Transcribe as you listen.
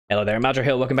Hello there, I'm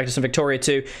Aldrahill. Welcome back to some Victoria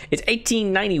 2. It's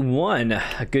 1891.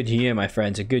 A good year, my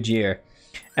friends. A good year.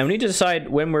 And we need to decide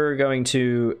when we're going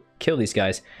to kill these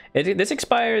guys. This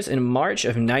expires in March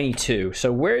of 92.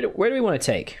 So where do we want to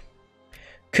take?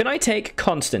 Can I take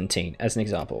Constantine as an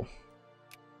example?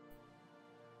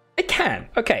 I can.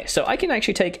 Okay, so I can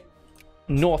actually take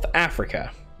North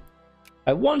Africa.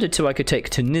 I wanted to, I could take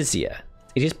Tunisia.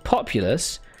 It is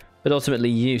populous, but ultimately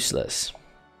useless.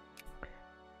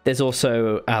 There's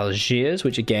also Algiers,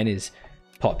 which again is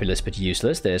populous but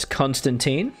useless. There's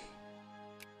Constantine.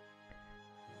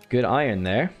 Good iron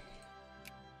there.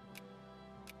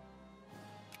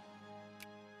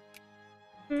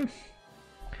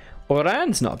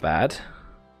 Oran's not bad.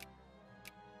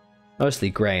 Mostly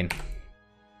grain.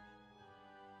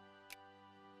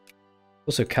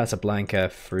 Also Casablanca,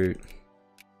 fruit.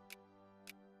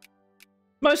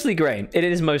 Mostly grain. It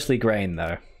is mostly grain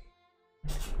though.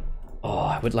 Oh,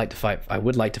 I would like to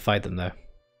fight them though.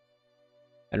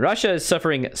 And Russia is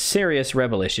suffering serious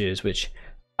rebel issues, which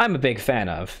I'm a big fan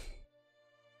of.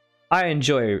 I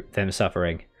enjoy them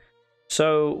suffering.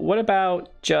 So what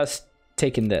about just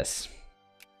taking this?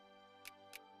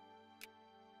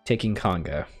 Taking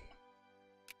Congo.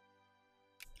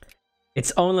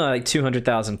 It's only like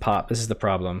 200,000 pop. This is the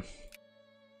problem.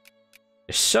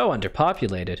 They're so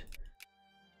underpopulated.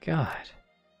 God.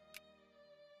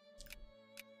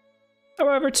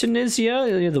 However,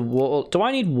 Tunisia, the wool. Do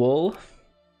I need wool?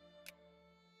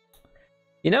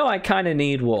 You know, I kind of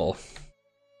need wool.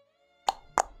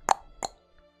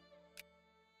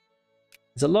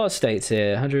 There's a lot of states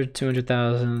here. 100,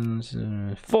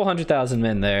 200,000, 400,000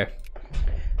 men there.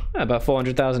 About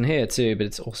 400,000 here too, but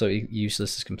it's also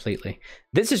useless completely.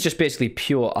 This is just basically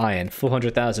pure iron.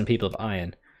 400,000 people of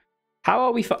iron. How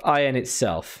are we for iron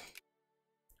itself?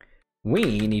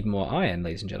 We need more iron,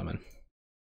 ladies and gentlemen.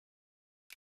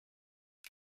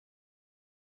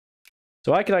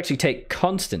 So I could actually take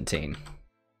Constantine.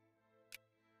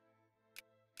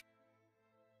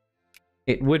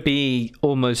 It would be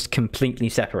almost completely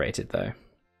separated though.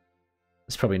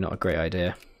 It's probably not a great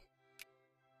idea.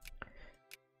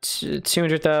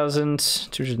 200,000,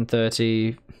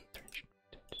 230,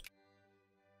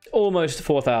 almost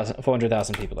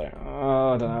 400,000 people there.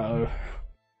 Oh, I don't know.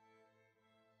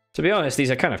 To be honest, these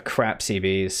are kind of crap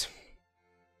CBs.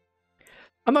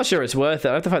 I'm not sure it's worth it.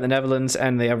 I have to fight the Netherlands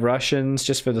and the Russians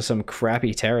just for some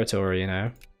crappy territory, you know?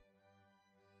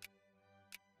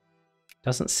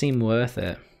 Doesn't seem worth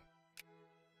it.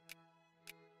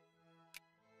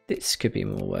 This could be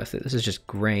more worth it. This is just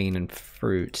grain and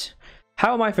fruit.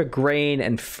 How am I for grain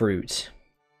and fruit?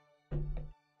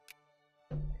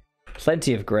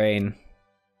 Plenty of grain.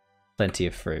 Plenty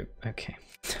of fruit. Okay.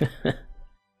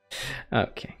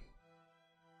 Okay.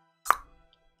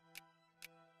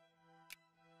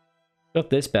 Got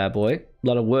this bad boy. A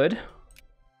lot of wood.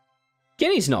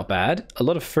 Guinea's not bad. A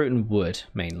lot of fruit and wood,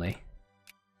 mainly.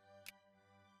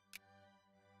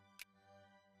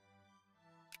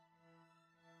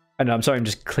 I know, I'm sorry, I'm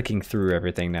just clicking through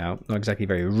everything now. Not exactly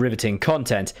very riveting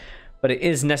content, but it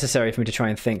is necessary for me to try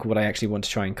and think what I actually want to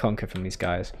try and conquer from these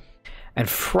guys. And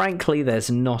frankly,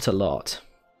 there's not a lot.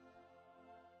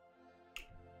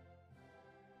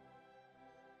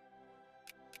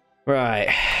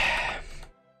 Right.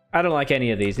 I don't like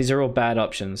any of these. These are all bad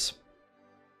options.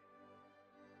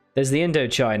 There's the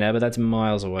Indochina, but that's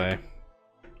miles away.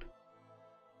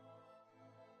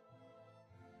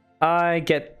 I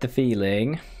get the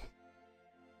feeling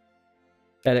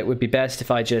that it would be best if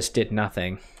I just did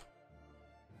nothing.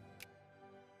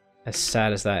 As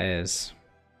sad as that is.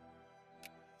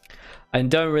 I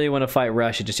don't really want to fight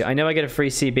Russia just yet. I know I get a free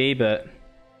CB, but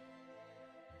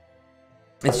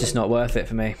it's just not worth it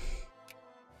for me.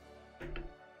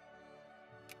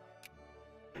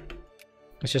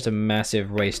 It's just a massive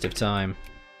waste of time.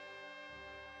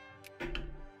 There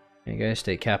you go,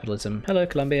 state capitalism. Hello,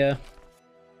 Colombia.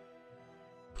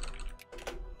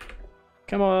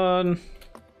 Come on.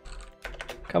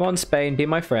 Come on, Spain, be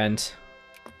my friend.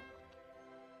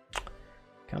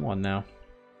 Come on now.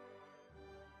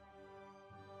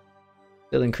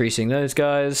 Still increasing those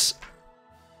guys.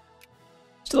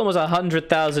 Still almost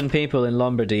 100,000 people in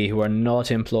Lombardy who are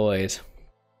not employed.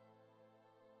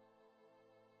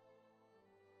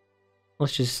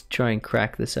 Let's just try and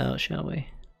crack this out, shall we?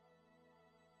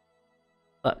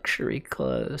 Luxury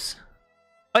clothes.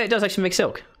 Oh, it does actually make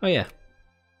silk. Oh, yeah.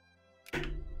 There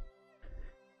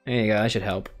you go, that should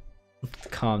help.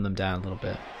 Calm them down a little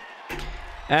bit.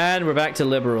 And we're back to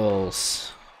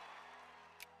liberals.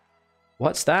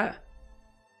 What's that?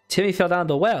 Timmy fell down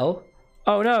the well?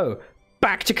 Oh no!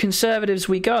 Back to conservatives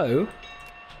we go!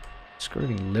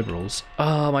 Screwing liberals.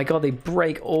 Oh my god, they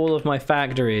break all of my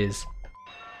factories.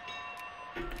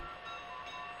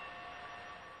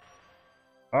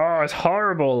 Oh, it's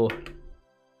horrible.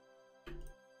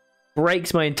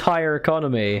 Breaks my entire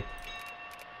economy.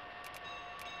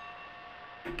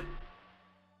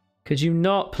 Could you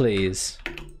not, please?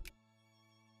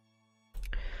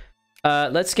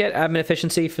 Let's get admin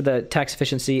efficiency for the tax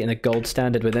efficiency and the gold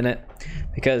standard within it,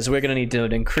 because we're going to need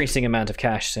an increasing amount of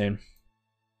cash soon.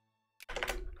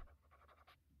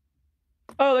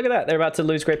 Oh, look at that. They're about to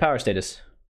lose great power status.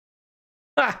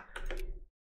 Ah!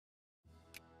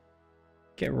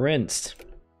 Get rinsed.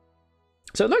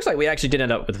 So it looks like we actually did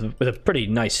end up with a pretty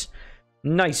nice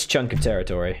chunk of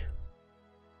territory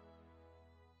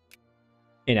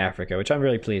in Africa, which I'm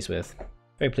really pleased with.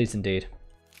 Very pleased indeed.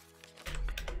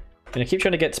 I'm gonna keep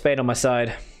trying to get Spain on my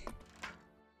side.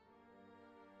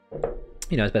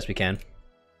 You know, as best we can.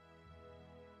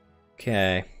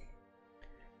 Okay.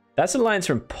 That's an alliance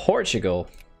from Portugal.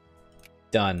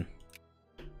 Done.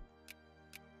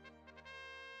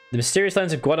 The mysterious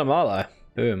lands of Guatemala.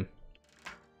 Boom.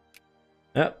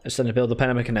 Oh, they're starting to build the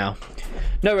Panama Canal.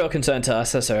 No real concern to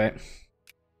us, that's alright.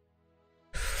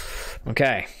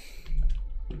 Okay.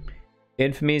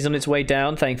 Infamy is on its way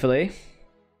down, thankfully.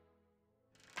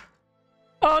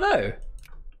 Oh no!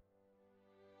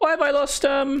 Why have I lost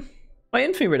my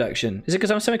infamy reduction? Is it because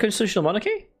I'm a semi-constitutional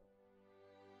monarchy?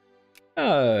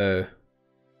 Oh.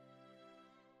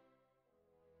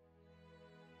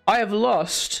 I have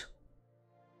lost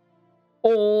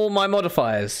all my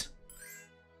modifiers.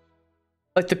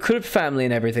 Like the Krupp family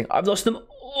and everything. I've lost them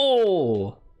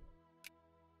all.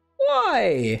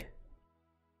 Why?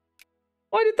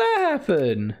 Why did that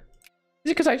happen?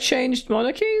 Is it because I changed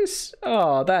monarchies?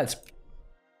 Oh, that's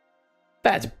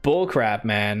bullcrap,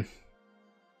 man.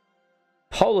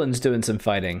 Poland's doing some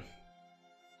fighting.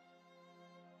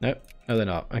 Nope. No, they're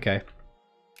not. Okay.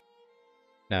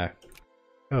 No.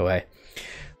 Go away.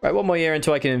 Right, one more year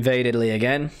until I can invade Italy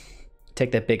again.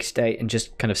 Take their big state and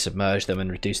just kind of submerge them and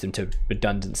reduce them to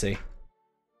redundancy.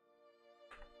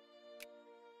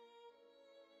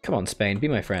 Come on, Spain. Be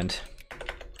my friend.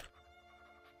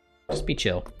 Just be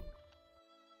chill.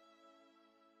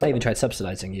 I even tried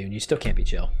subsidizing you and you still can't be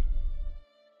chill.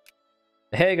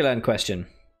 The Helgoland question.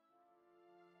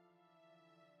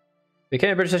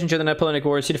 Became a British session during the Napoleonic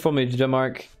Wars, ceded formally to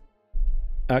Denmark.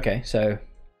 Okay, so...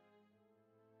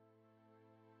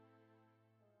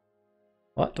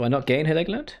 What? Do I not gain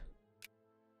Helgoland?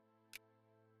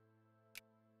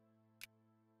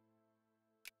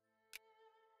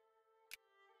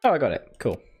 Oh, I got it.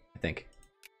 Cool, I think.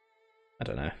 I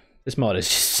don't know. This mod is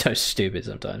just so stupid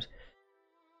sometimes.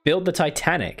 Build the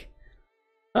Titanic.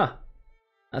 Huh.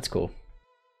 That's cool.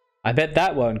 I bet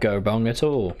that won't go wrong at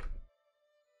all.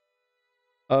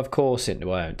 Of course it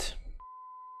won't.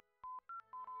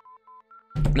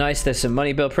 Nice, there's some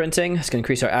money bill printing. It's going to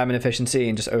increase our admin efficiency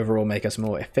and just overall make us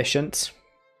more efficient.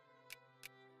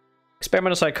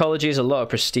 Experimental psychology is a lot of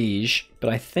prestige, but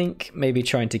I think maybe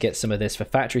trying to get some of this for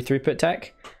factory throughput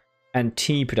tech and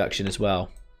tea production as well.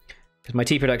 Because my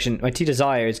tea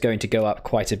desire is going to go up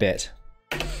quite a bit.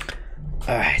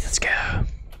 Alright, let's go.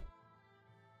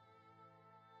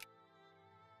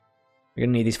 We're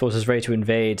going to need these forces ready to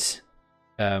invade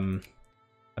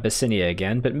Abyssinia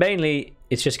again, but mainly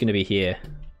it's just going to be here.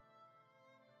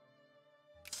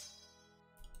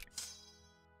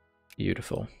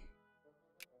 Beautiful.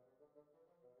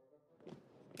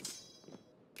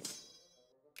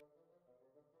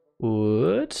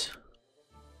 Wood.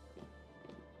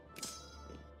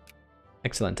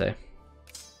 Excellente.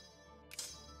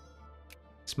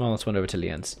 Smallest one over to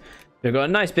Lienz. We've got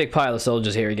a nice big pile of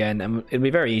soldiers here again, and it'll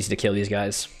be very easy to kill these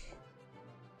guys.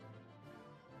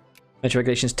 Metro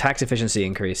regulations, tax efficiency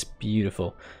increase.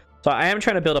 Beautiful. So I am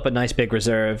trying to build up a nice big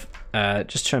reserve,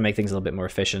 just trying to make things a little bit more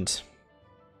efficient.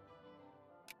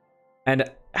 And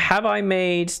have I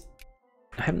made...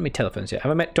 I haven't made telephones yet.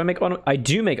 Have I made... Do I make... I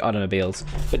do make automobiles,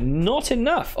 but not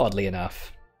enough, oddly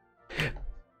enough.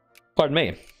 Pardon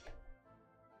me.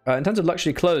 In terms of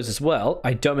luxury clothes as well,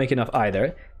 I don't make enough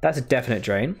either. That's a definite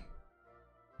drain.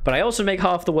 But I also make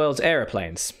half the world's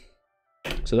aeroplanes.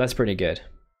 So that's pretty good.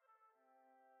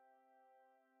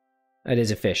 That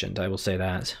is efficient, I will say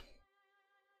that.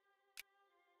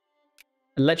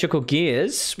 Electrical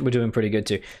gears, we're doing pretty good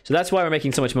too. So that's why we're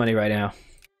making so much money right now.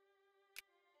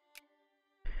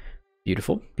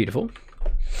 Beautiful, beautiful.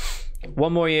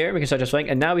 One more year, we can start just flying,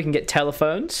 and now we can get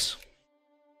telephones.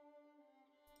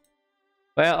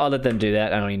 Well, I'll let them do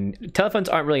that. I don't mean, telephones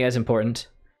aren't really as important.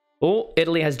 Oh,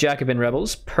 Italy has Jacobin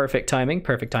rebels. Perfect timing,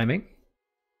 perfect timing.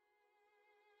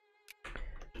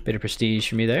 Bit of prestige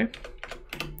for me there.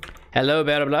 Hello,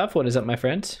 Berblov. What is up, my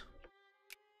friend?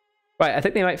 Right, I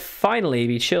think they might finally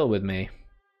be chill with me.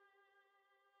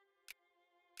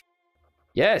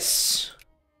 Yes.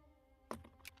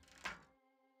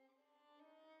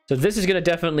 So this is going to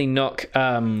definitely knock.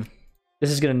 This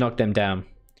is going to knock them down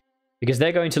because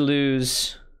they're going to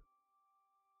lose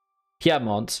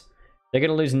Piedmont. They're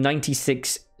going to lose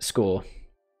 96 score.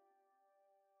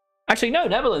 Actually, no,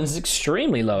 Netherlands is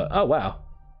extremely low. Oh, wow.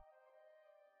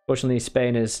 Fortunately,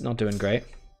 Spain is not doing great.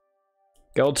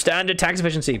 Gold standard tax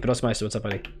efficiency. But also, what's up,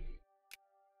 buddy?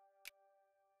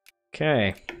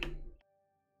 Okay.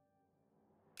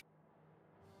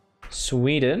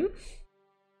 Sweden.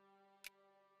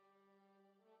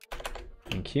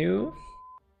 Thank you.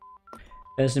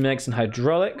 Dynamics and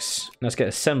hydraulics. Let's get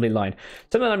assembly line.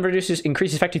 Assembly line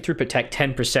increases factory throughput tech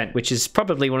 10%, which is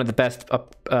probably one of the best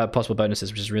possible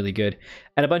bonuses, which is really good.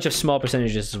 And a bunch of small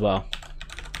percentages as well.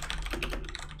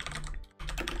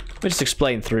 Let me just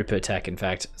explain throughput tech, in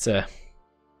fact. It's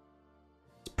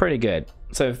pretty good.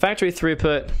 So factory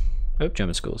throughput. Oh,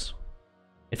 German schools.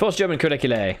 Enforced German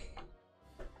curriculae.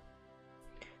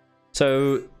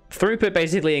 So throughput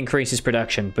basically increases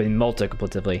production, but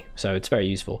multiplicatively, so it's very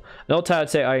useful. And also, I would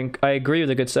say I agree with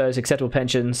the good service, acceptable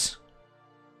pensions.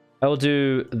 I will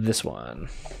do this one.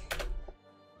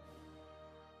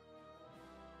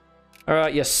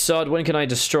 Alright, yes, sod, when can I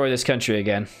destroy this country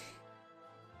again?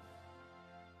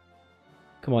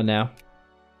 Come on now.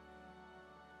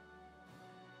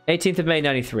 18th of May,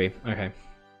 93. Okay.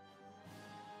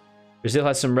 Brazil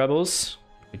has some rebels.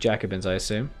 Jacobins, I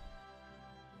assume.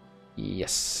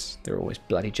 Yes, they're always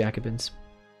bloody Jacobins.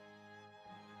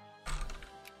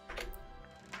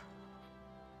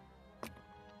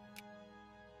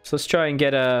 So let's try and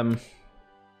get a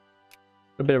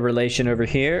bit of relation over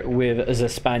here with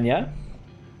España.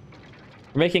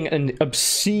 We're making an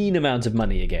obscene amount of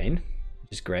money again,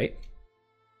 which is great.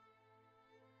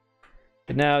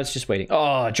 But now it's just waiting.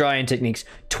 Oh, drying techniques.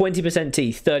 20%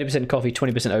 tea, 30% coffee,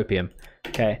 20% opium.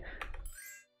 Okay.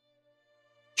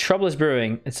 Trouble is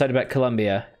brewing. It's said about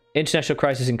Colombia. International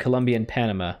crisis in Colombia and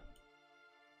Panama.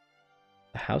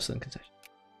 The house and concession.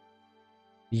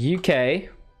 UK.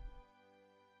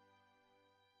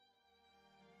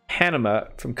 Panama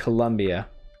from Colombia.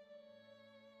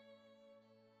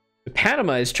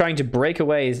 Panama is trying to break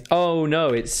away. Oh no,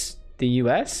 it's the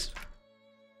US?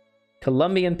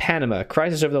 Colombia and Panama.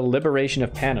 Crisis over the liberation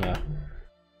of Panama.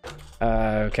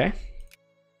 Okay.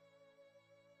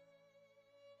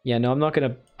 Yeah, no, I'm not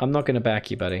gonna back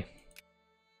you, buddy.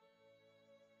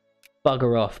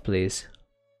 Bugger off, please.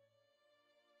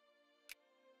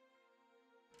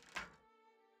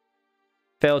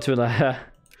 Failed to allow.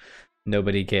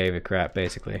 Nobody gave a crap,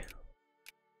 basically.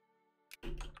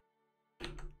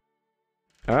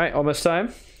 Alright, almost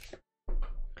time.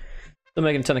 Still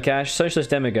making a ton of cash. Socialist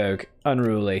demagogue.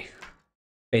 Unruly.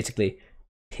 Basically,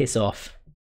 piss off.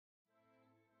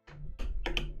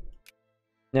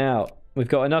 Now, we've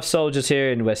got enough soldiers here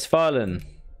in Westphalen.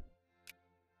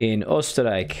 In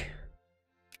Österreich.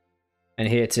 And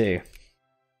here too.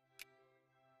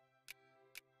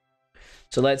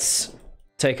 So let's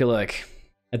take a look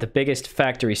at the biggest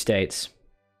factory states.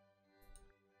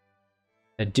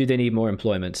 And do they need more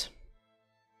employment?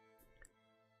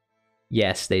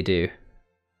 Yes, they do.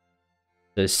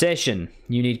 So Session,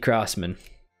 you need craftsmen.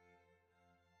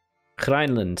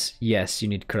 Rhineland, yes, you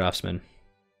need craftsmen.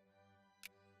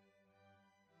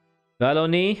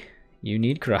 Wallonie, you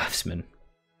need craftsmen.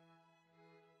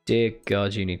 Dear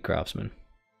God, you need craftsmen.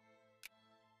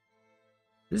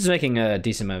 This is making a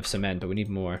decent amount of cement, but we need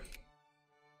more.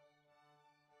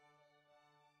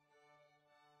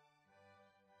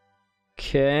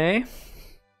 Okay.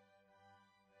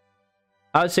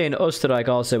 I would say in Österreich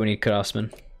also we need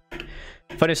craftsmen.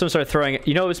 Funny if someone started throwing...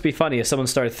 You know what would be funny if someone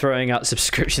started throwing out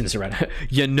subscriptions around.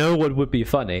 You know what would be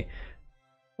funny?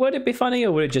 Would it be funny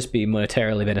or would it just be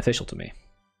monetarily beneficial to me?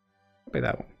 Probably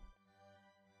that one.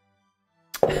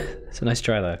 It's a nice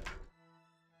try though.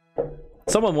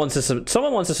 Someone wants a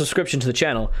subscription to the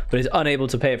channel, but is unable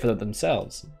to pay it for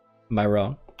themselves. Am I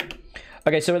wrong?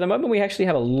 Okay, so at the moment we actually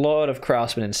have a lot of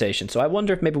craftsmen in station, so I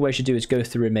wonder if maybe what I should do is go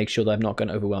through and make sure that I've not got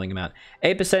an overwhelming amount.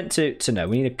 8% to no,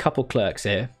 we need a couple clerks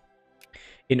here.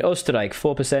 In Österreich,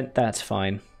 4%, that's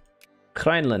fine.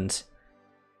 Rhineland,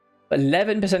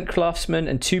 11% craftsmen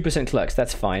and 2% clerks,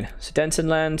 that's fine.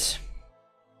 Sudetenland,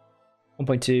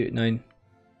 1.29.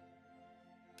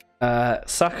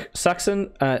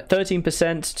 Saxon,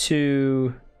 13%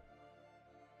 to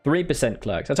 3%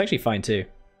 clerks. That's actually fine too,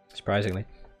 surprisingly.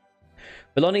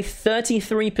 Bologna,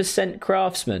 33%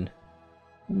 craftsmen.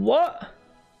 What?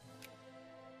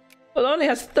 Bologna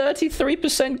has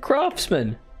 33%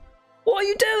 craftsmen. What are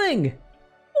you doing?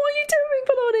 What are you doing,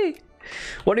 Poloni?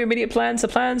 What are your immediate plans? The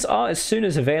plans are, as soon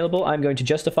as available, I'm going to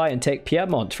justify and take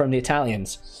Piedmont from the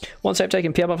Italians. Once I've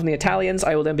taken Piedmont from the Italians,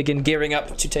 I will then begin gearing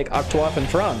up to take Artois from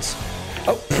France.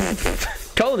 Oh,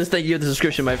 Colin is thanking you for the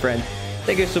subscription, my friend.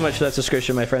 Thank you so much for that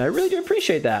subscription, my friend. I really do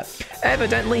appreciate that.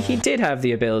 Evidently, he did have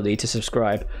the ability to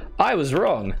subscribe. I was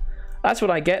wrong. That's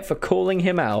what I get for calling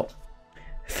him out.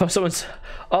 For someone's...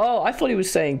 Oh, I thought he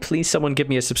was saying, please someone give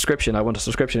me a subscription. I want a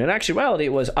subscription. In actuality,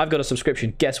 it was, I've got a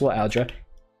subscription. Guess what, Aldra?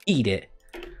 Eat it.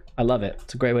 I love it.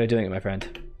 It's a great way of doing it, my friend.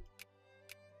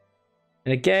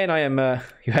 And again, I am...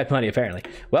 you had money, apparently.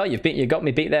 Well, you got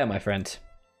me beat there, my friend.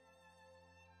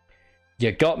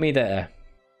 You got me there.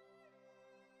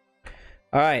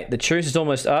 Alright, the truce is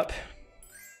almost up.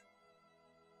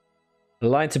 The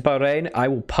line to Bahrain, I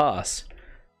will pass.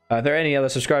 Are there any other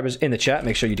subscribers in the chat?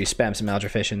 Make sure you do spam some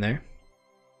Aldrafish in there.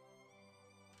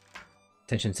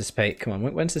 Tensions dissipate. Come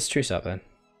on, when's this truce up then?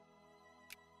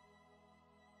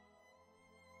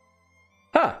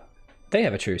 Huh! They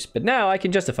have a truce, but now I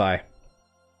can justify.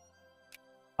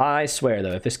 I swear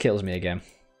though, if this kills me again.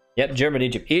 Yep, German,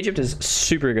 Egypt. Egypt is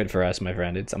super good for us, my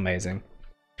friend. It's amazing.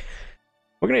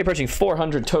 We're going to be approaching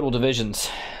 400 total divisions,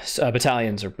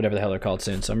 battalions, or whatever the hell they're called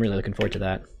soon, so I'm really looking forward to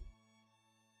that.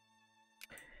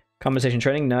 Compensation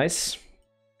training, nice.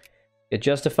 Get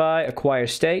justify, acquire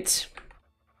states.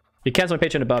 You cancel my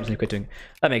Patreon to Bob's and you quit doing.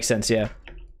 That makes sense, yeah.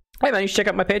 Hey man, you should check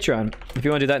out my Patreon. If you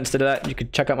want to do that instead of that, you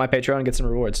could check out my Patreon and get some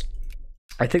rewards.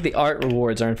 I think the art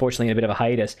rewards are unfortunately in a bit of a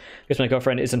hiatus because my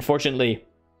girlfriend is unfortunately...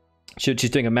 she's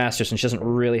doing a master's and she doesn't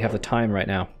really have the time right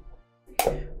now.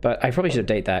 But I probably should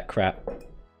update that crap.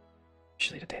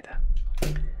 Should update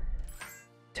that.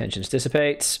 Tensions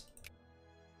dissipates.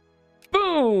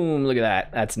 Boom! Look at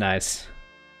that. That's nice.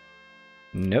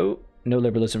 No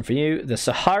liberalism for you. The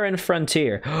Saharan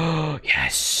frontier. Oh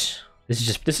yes.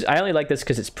 I only like this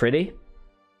because it's pretty.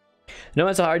 No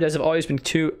one Sahara have always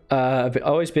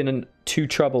been in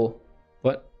trouble.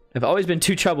 What? Have always been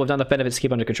too trouble with not enough benefits to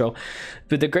keep under control.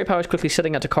 But the great powers quickly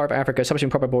setting out to carve Africa, establishing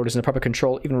proper borders and proper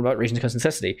control, even remote regions because of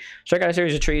necessity. Strike out a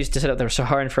series of treaties to set up the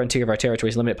Saharan frontier of our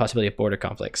territories, limited possibility of border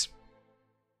conflicts.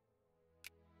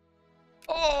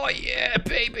 Oh yeah,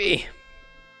 baby!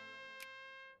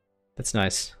 That's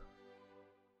nice.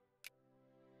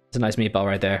 That's a nice meatball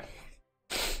right there.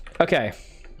 Okay.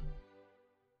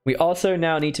 We also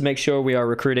now need to make sure we are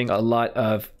recruiting a lot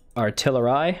of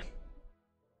artillery.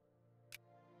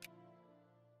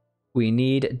 We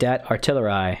need that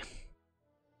artillery.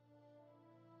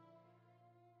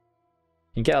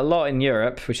 You can get a lot in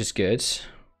Europe, which is good.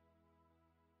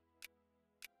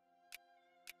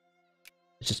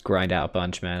 Let's just grind out a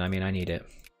bunch, man. I mean, I need it.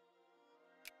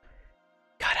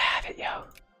 Gotta have it, yo.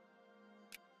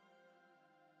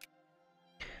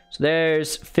 So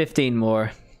there's 15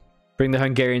 more. Bring the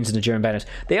Hungarians and the German banners.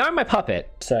 They are my puppet,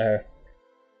 so...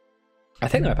 I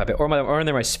think they're my puppet, or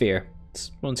they're my sphere.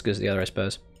 One's as good as the other, I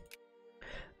suppose.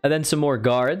 And then some more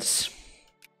guards.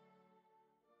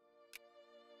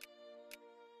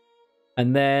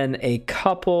 And then a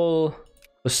couple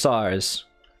hussars.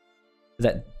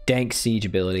 That dank siege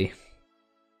ability.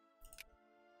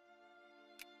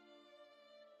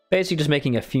 Basically just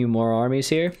making a few more armies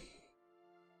here.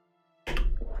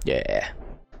 Yeah.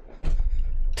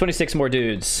 26 more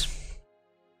dudes.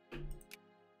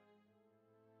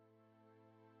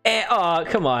 Oh,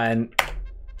 come on.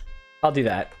 I'll do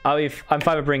that. I'm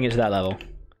fine with bringing it to that level.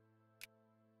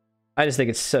 I just think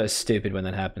it's so stupid when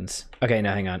that happens. Okay,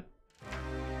 now hang on.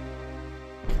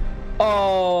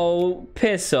 Oh,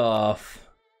 piss off.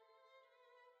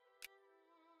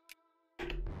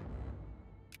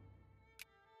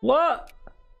 What?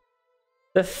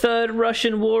 The Third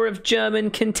Russian War of German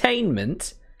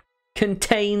Containment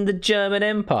contained the German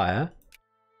Empire?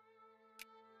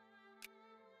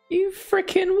 You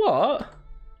freaking what?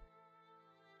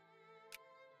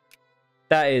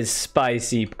 That is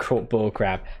spicy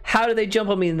bullcrap. How did they jump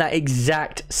on me in that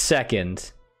exact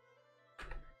second?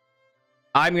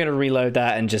 I'm going to reload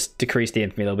that and just decrease the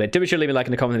infamy a little bit. Do be sure to leave a like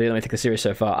in the comment video. Let me take this serious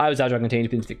so far. I was Aldrahill, continuing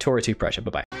to be Victoria to Prussia.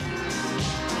 Bye-bye.